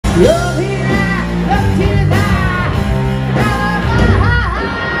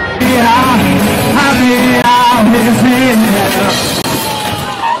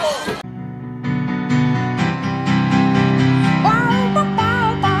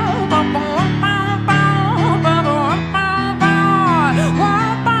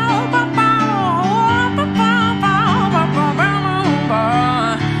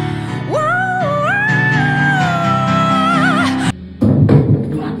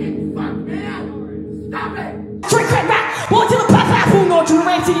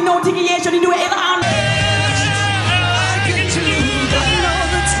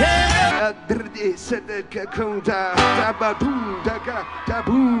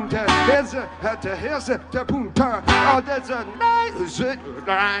Oh, that's a nice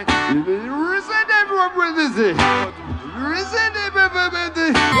line.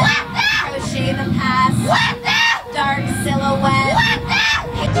 Crochet the past. Dark silhouette.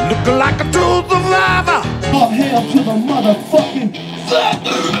 Looking like a tooth of lava. All hail to the motherfucking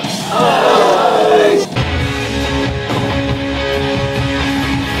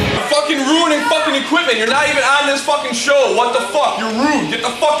fucking ruining fucking equipment. You're not even on this fucking show. What the fuck? You're rude. Get the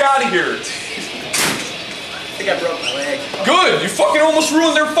fuck out of here. I think I broke my leg. Good. You fucking almost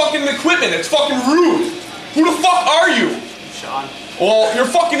ruined their fucking equipment. It's fucking rude. Who the fuck are you? Sean. Well, you're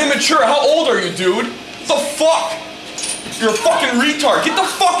fucking immature. How old are you, dude? What the fuck? You're a fucking retard. Get the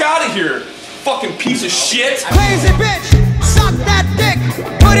fuck out of here. Fucking piece of shit. Crazy bitch, suck that dick.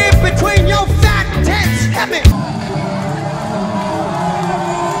 Put it between your fat tits. Hit me.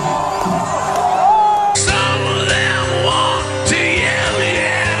 Some of them want to yell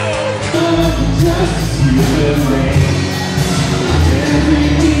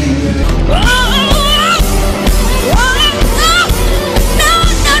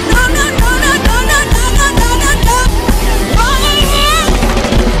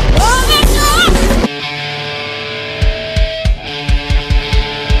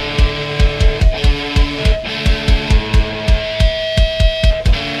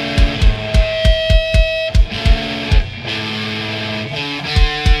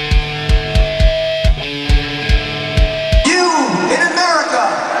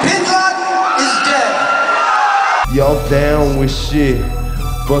Y'all down with shit,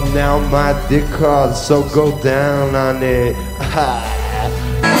 but now my dick hard, so go down on it.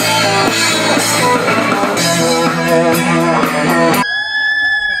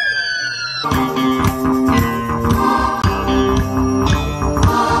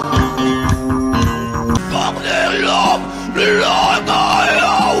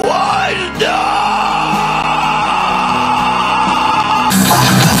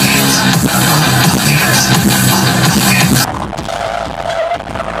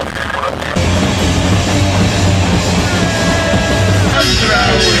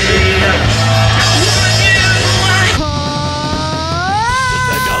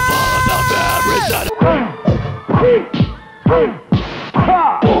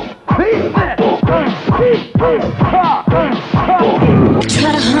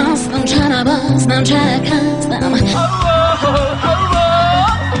 Try to hustle them, try to bust them, try to cuss them.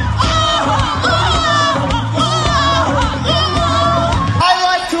 I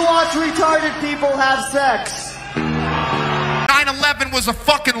like to watch retarded people have sex. 9/11 was a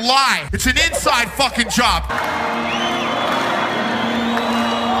fucking lie. It's an inside fucking job.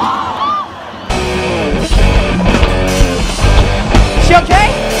 She okay?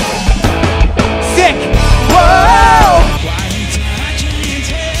 Sick. Whoa!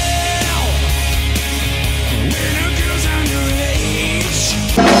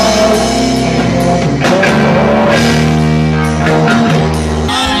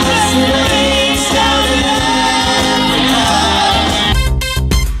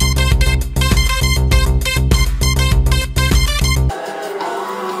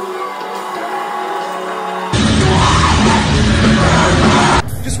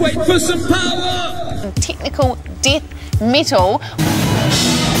 Just wait for some power! Technical death metal.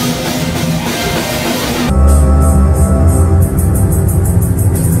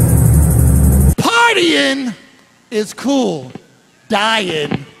 Partying is cool.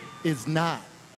 Dying is not.